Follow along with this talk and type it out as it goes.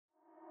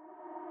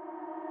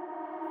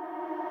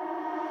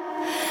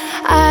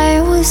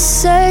I was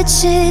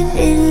searching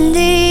in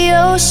the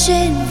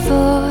ocean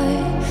for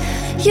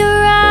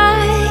your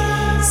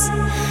eyes.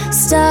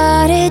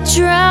 Started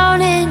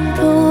drowning,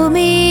 pulled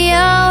me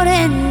out,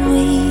 and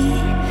we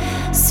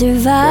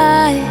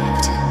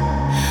survived.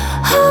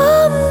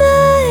 All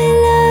my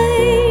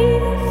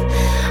life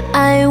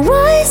I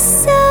was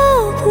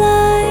so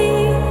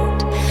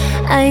blind.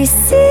 I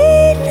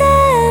see the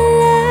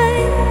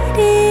light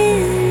in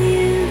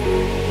you,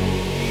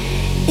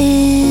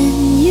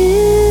 in you.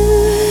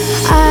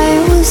 I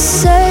was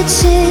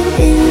searching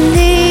in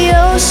the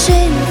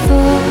ocean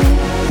for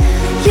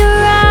your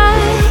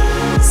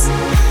eyes.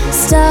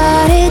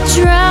 Started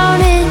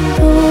drowning,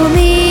 pulled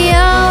me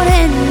out,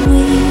 and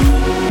we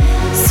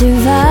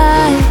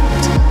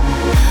survived.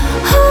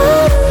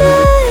 All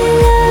my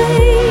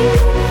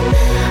life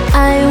I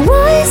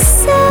was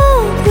so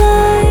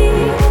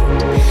blind.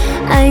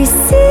 I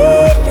see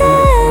the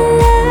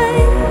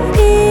light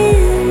in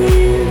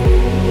you,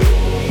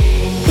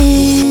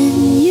 in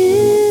you.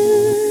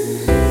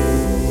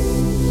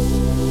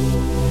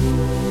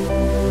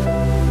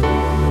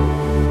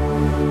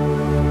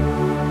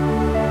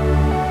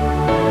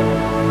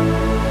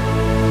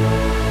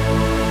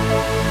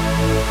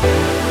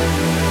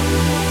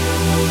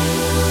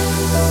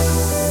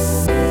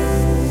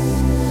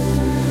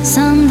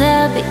 Someday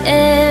I'll be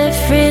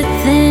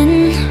everything.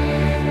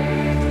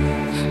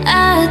 I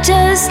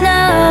just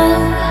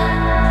know,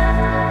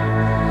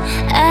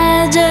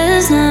 I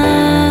just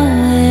know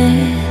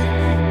it.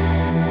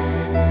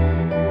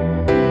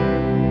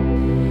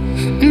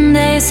 And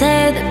they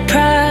say they're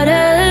proud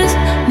of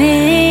me,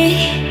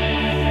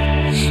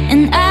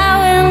 and I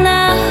will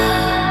know,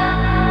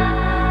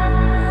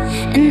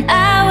 and I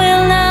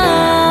will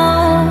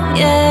know,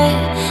 yeah.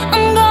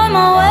 I'm going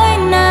my way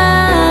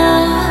now,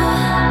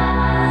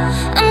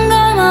 I'm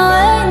going my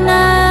way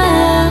now.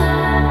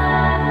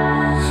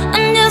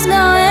 I'm just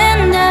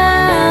going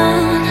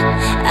down.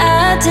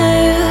 I do,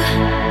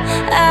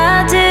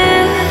 I do.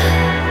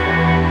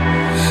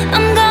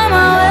 I'm going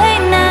my way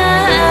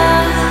now,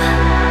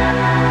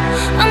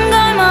 I'm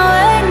going my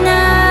way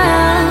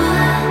now.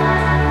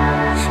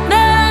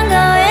 But I'm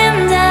going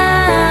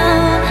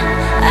down.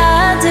 I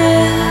do,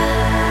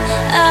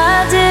 I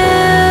do,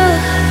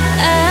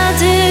 I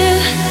do.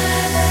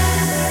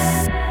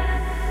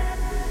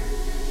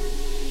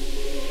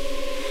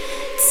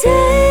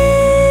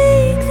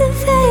 Take the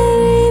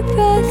very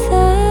breath I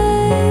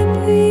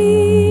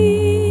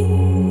breathe.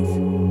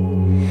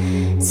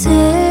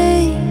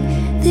 Take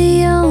the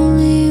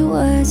only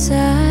words I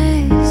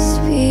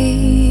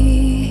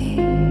speak.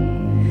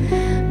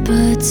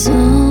 But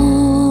don't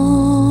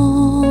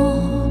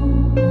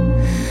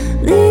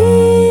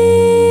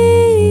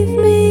leave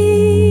me.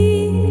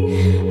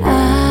 I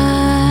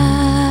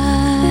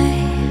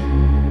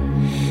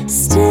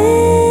still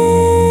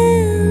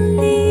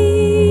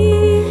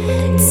need.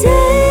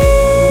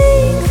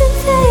 Take the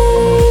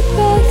very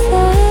breath I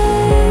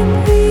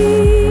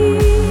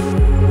breathe.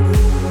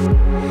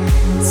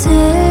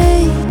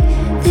 Take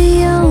the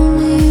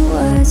only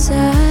words I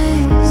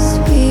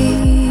speak.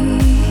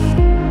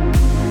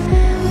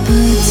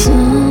 But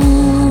don't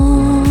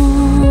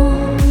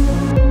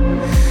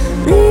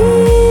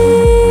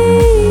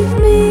leave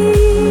me.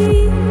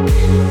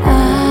 I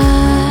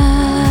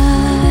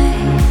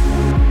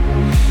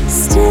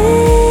still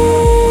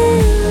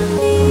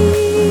need.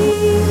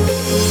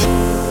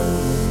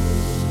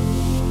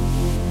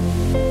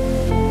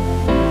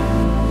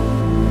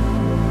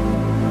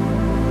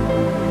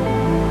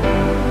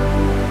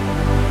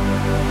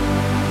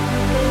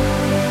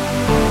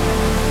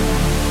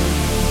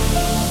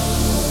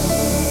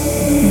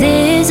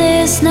 This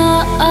is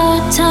not our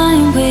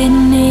time, we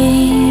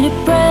need a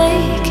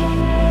break.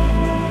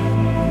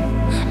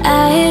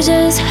 I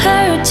just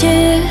hurt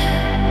you,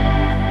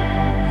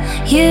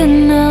 you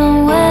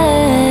know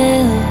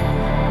well.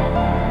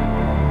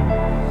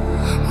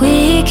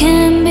 We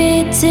can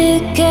be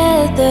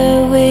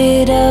together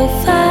without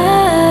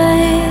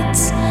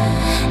fights.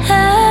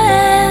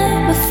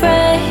 I'm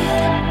afraid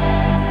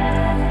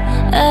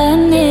I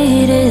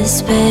need a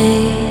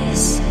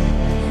space.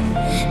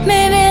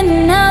 Maybe in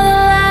another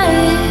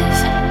life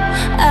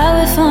I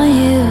will find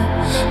you.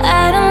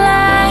 I don't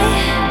lie,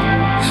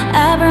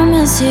 I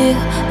promise you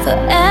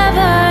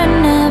forever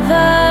and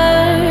ever,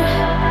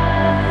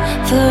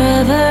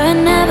 forever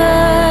and ever.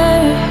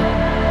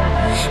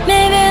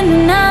 Maybe in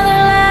another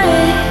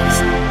life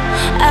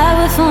I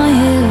will find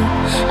you.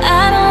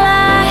 I don't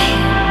lie,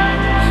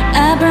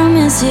 I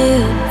promise you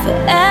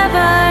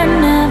forever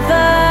and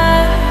ever,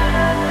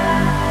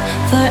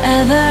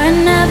 forever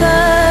and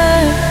ever.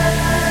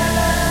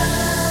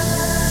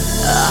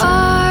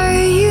 Are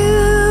you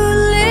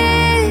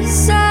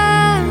listening?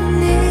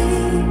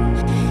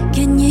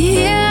 Can you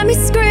hear me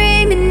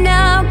screaming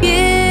now?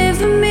 Give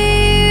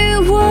me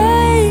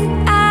what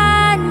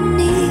I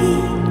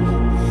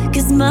need,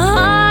 'cause my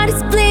heart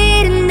is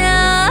bleeding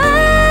now.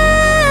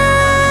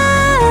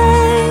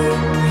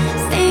 I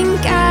think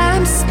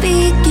I'm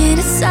speaking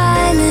in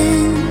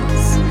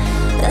silence.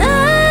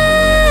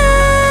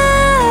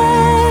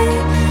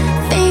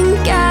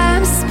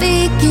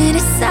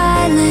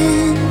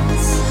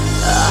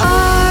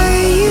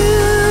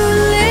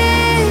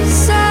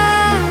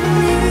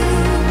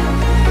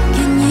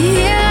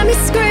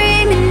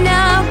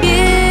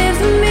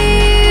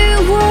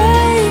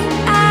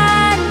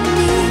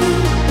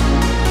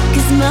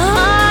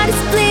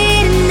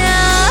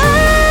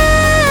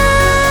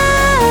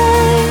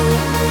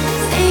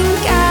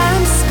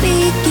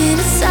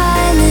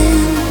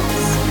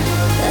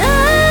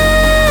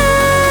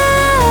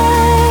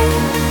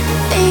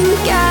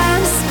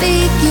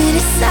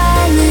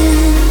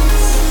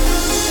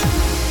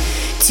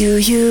 Do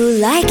you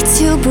like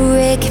to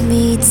break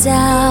me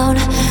down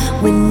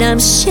when I'm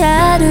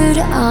shattered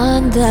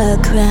on the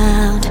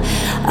ground?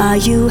 Are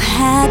you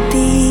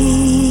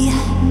happy?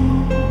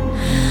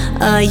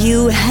 Are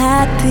you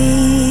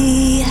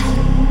happy?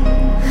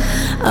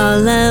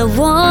 All I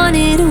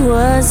wanted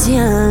was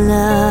your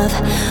love.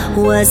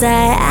 Was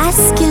I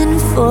asking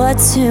for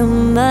too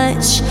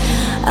much?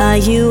 Are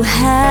you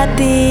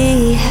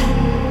happy?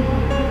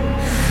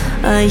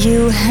 Are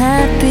you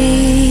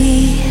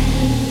happy?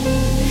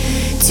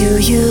 Do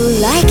you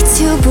like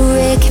to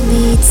break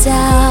me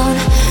down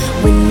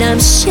when I'm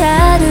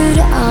shattered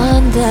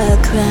on the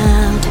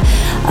ground?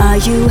 Are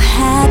you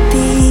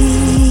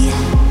happy?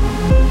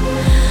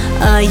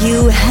 Are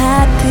you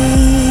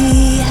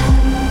happy?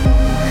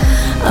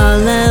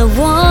 All I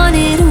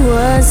wanted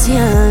was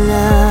your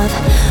love.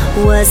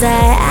 Was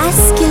I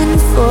asking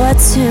for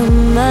too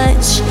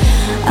much?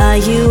 Are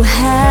you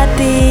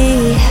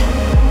happy?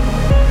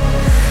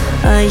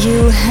 Are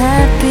you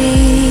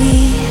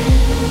happy?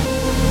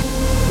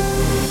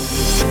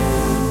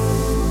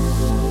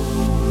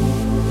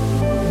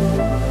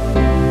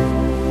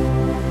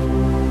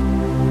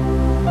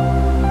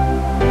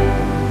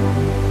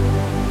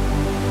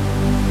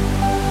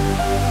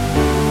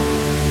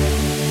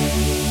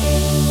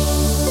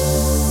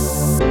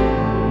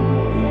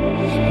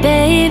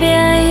 Baby,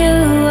 are you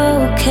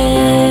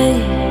okay?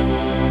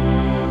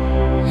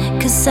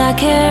 'Cause I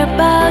care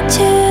about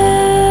you.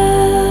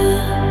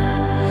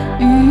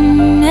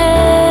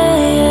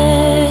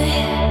 Yeah.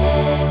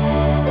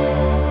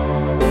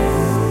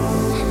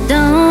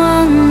 Don't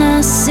wanna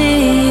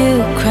see you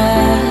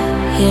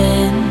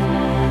crying.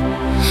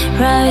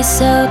 Rise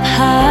up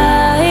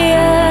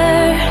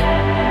higher.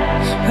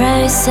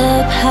 Rise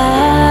up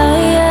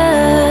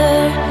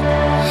higher.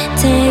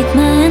 Take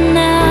mine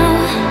now.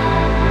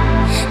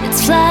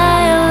 Let's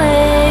fly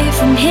away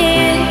from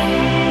here.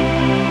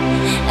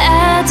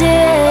 I'll do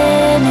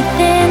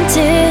anything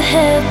to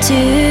help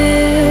you.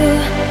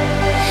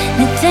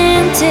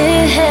 Nothing to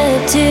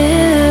help you.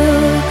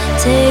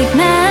 Take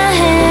my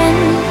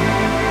hand.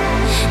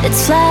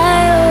 Let's fly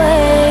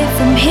away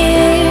from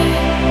here.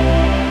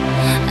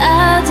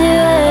 I'll do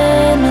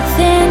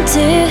anything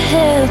to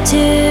help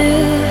you.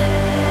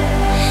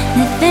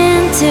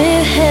 Nothing to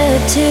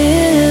help you.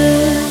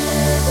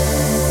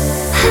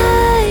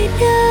 I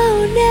know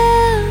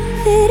now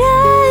that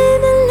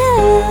I'm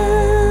alone.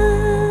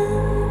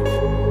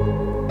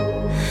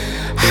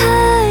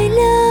 I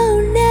know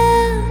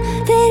now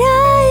that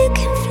I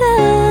can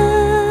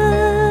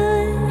fly.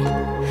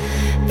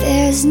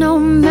 There's no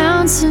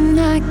mountain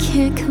I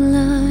can't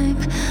climb.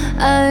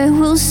 I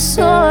will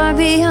soar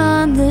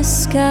beyond the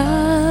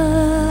sky.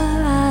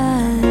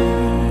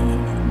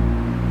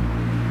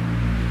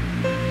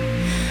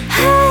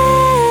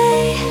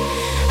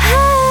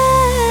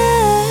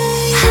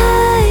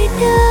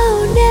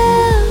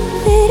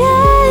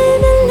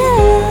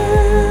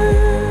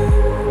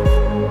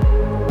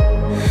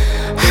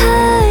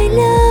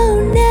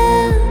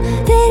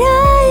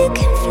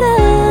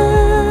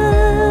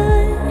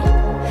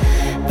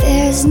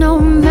 There's no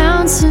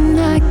mountain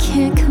I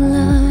can't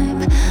climb.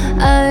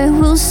 I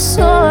will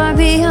soar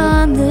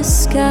beyond the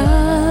sky.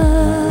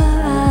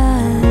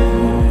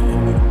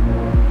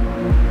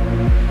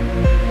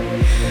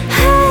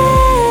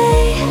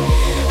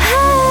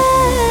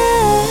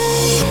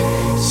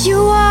 You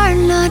are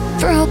not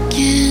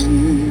broken.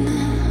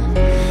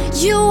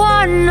 You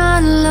are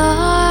not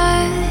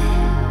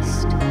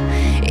lost.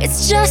 It's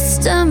just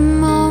a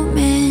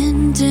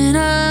moment in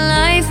a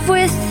life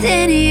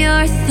within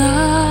your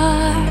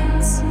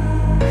thoughts.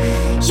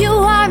 You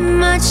are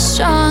much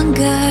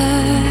stronger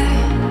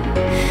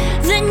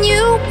than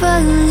you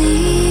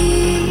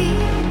believe,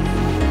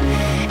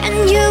 and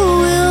you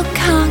will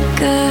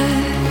conquer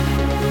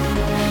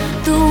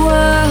the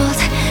world,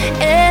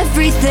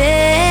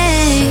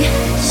 everything.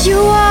 You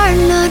are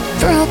not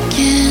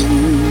broken.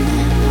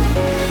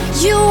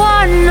 You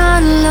are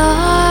not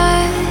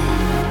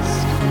lost.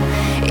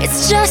 It's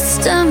just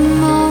a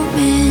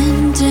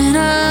moment in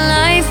a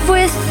life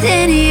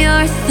within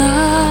your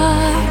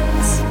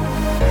thoughts.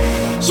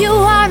 You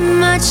are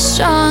much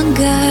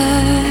stronger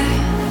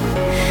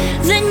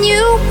than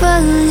you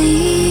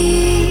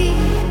believe,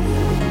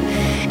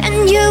 and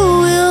you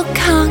will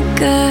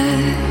conquer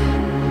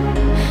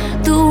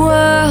the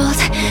world,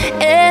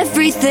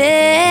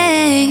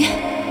 everything.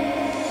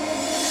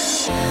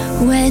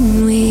 When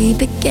we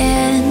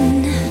began,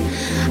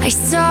 I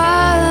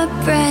saw a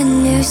brand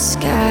new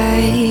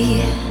sky,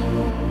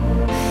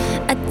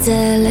 a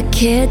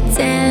delicate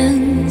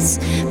dance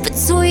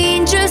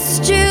between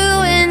just you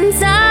and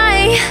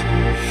I.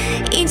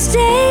 Each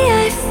day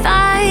I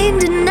find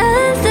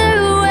another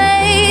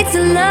way to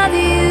love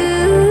you.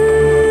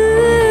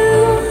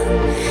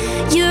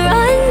 You're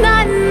on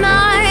my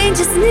mind,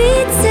 just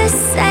need to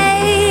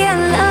say I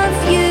love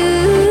you.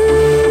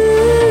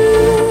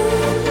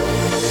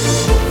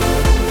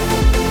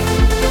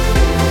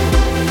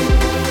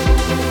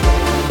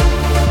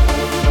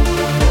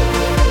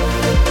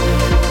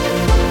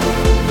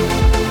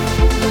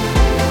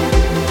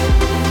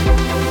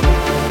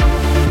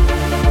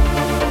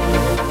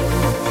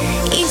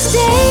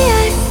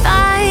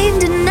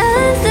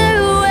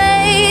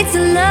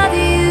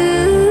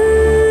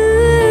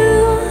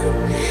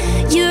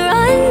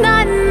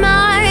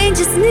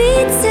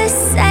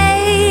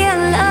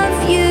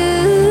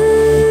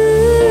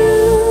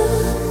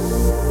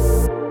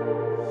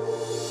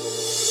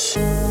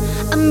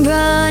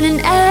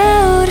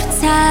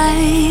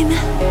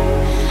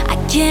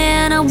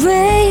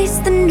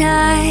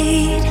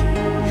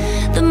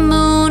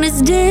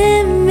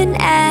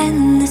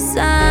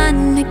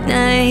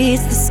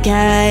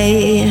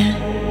 sky.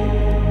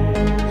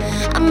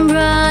 I'm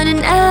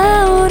running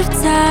out of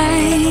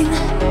time.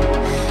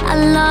 I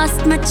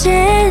lost my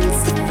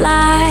chance to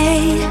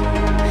fly.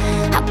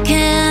 How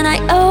can I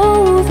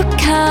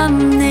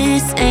overcome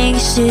this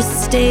anxious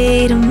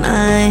state of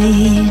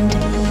mind?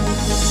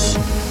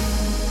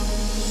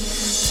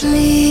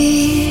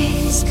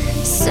 Please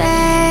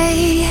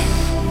say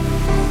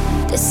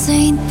this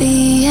ain't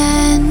the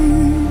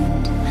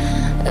end.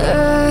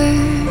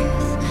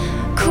 Earth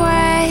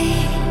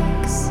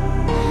quakes,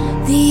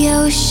 the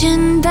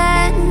ocean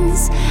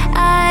bends.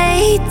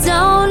 I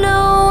don't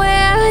know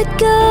where I'd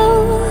go.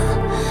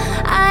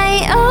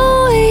 I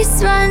always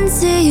run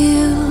to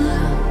you.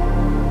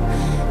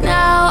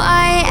 Now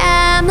I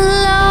am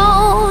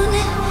alone,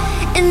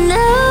 and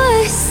now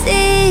I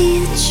see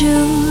the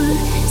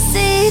truth.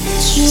 See the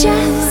truth.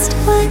 Just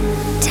one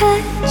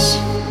touch,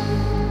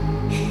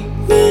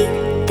 need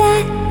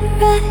that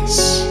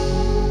rush.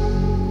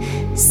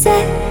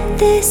 Set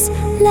this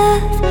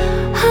love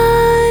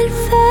on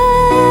fire.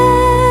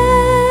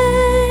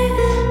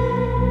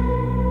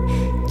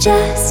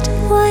 Just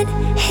one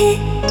hit,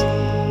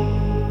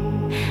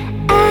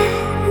 I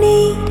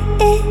need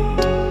it.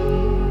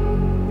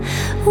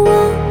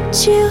 Won't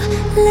you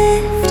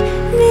lift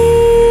me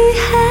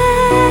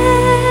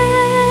high?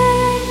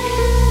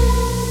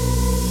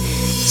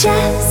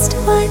 Just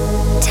one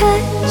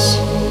touch,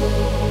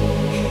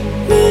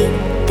 need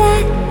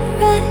that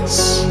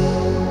rush.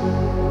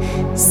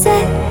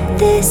 Set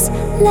this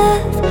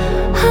love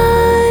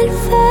on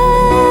fire.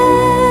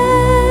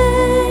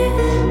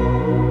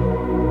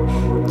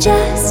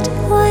 Just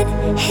one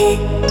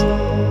hit,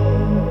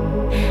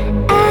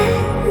 I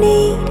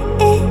need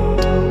it.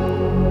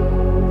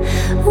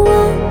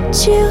 Won't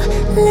you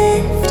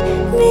lift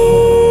me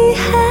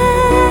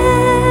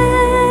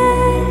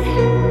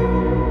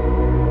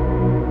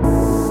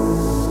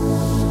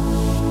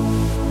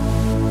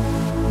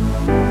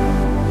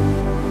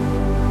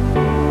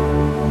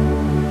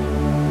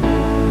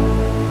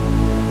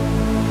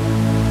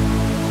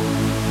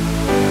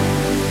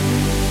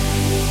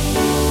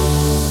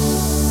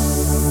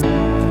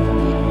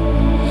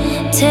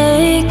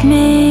Take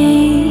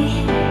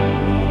me,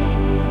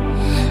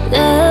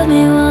 love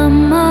me one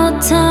more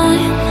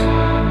time.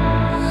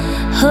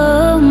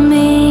 Hold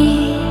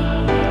me,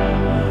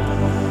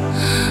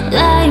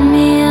 light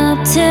me up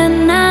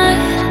tonight.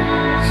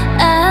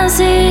 I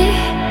see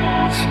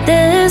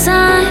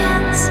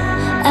designs,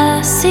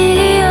 I see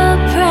your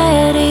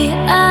pretty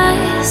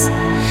eyes.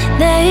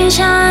 They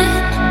shine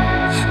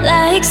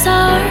like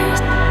stars,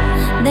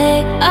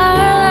 they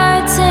are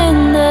lights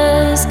in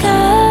the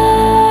sky.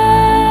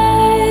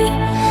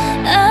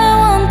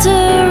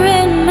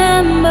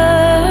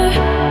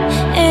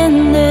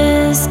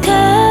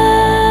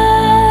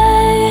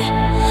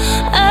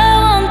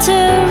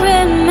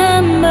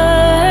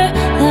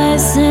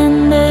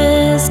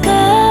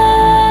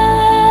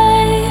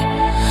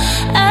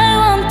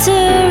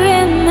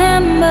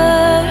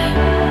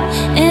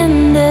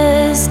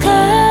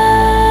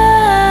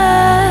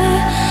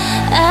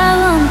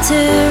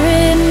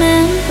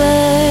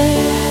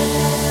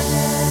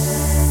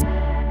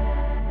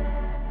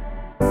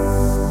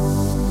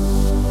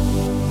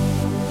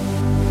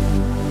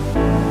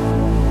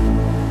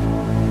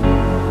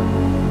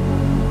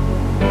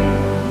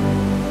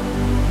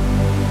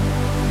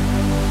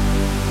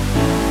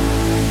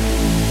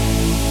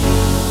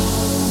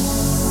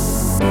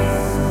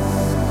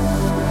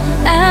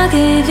 I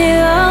gave you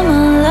all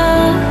my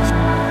love.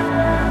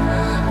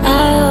 I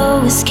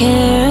always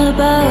care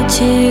about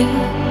you.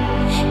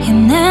 You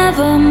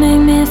never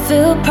made me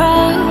feel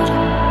proud,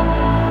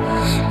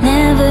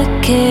 never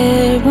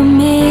cared for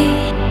me.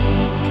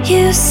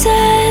 You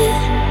said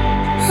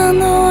I'm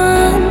the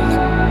one,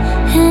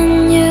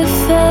 and you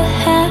felt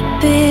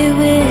happy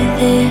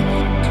with it.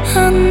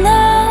 I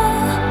know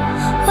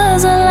it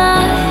was a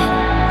lie,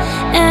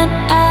 and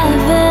I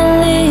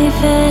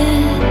believe it.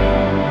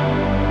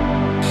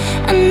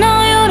 I know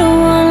you don't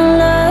wanna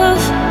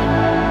love,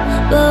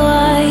 but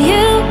why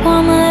you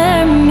wanna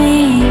hurt me?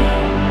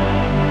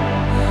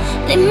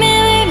 Leave me,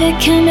 baby,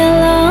 can't be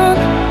alone.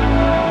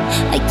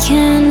 I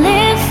can't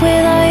live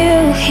without you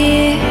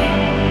here.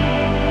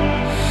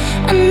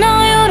 I know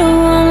you don't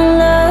wanna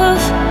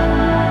love,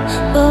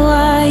 but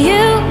why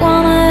you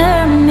wanna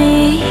hurt me?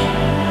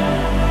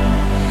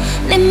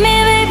 Leave me,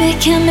 baby,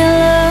 can't be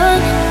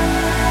alone.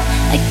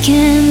 I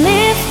can't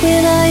live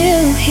without you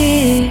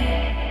here.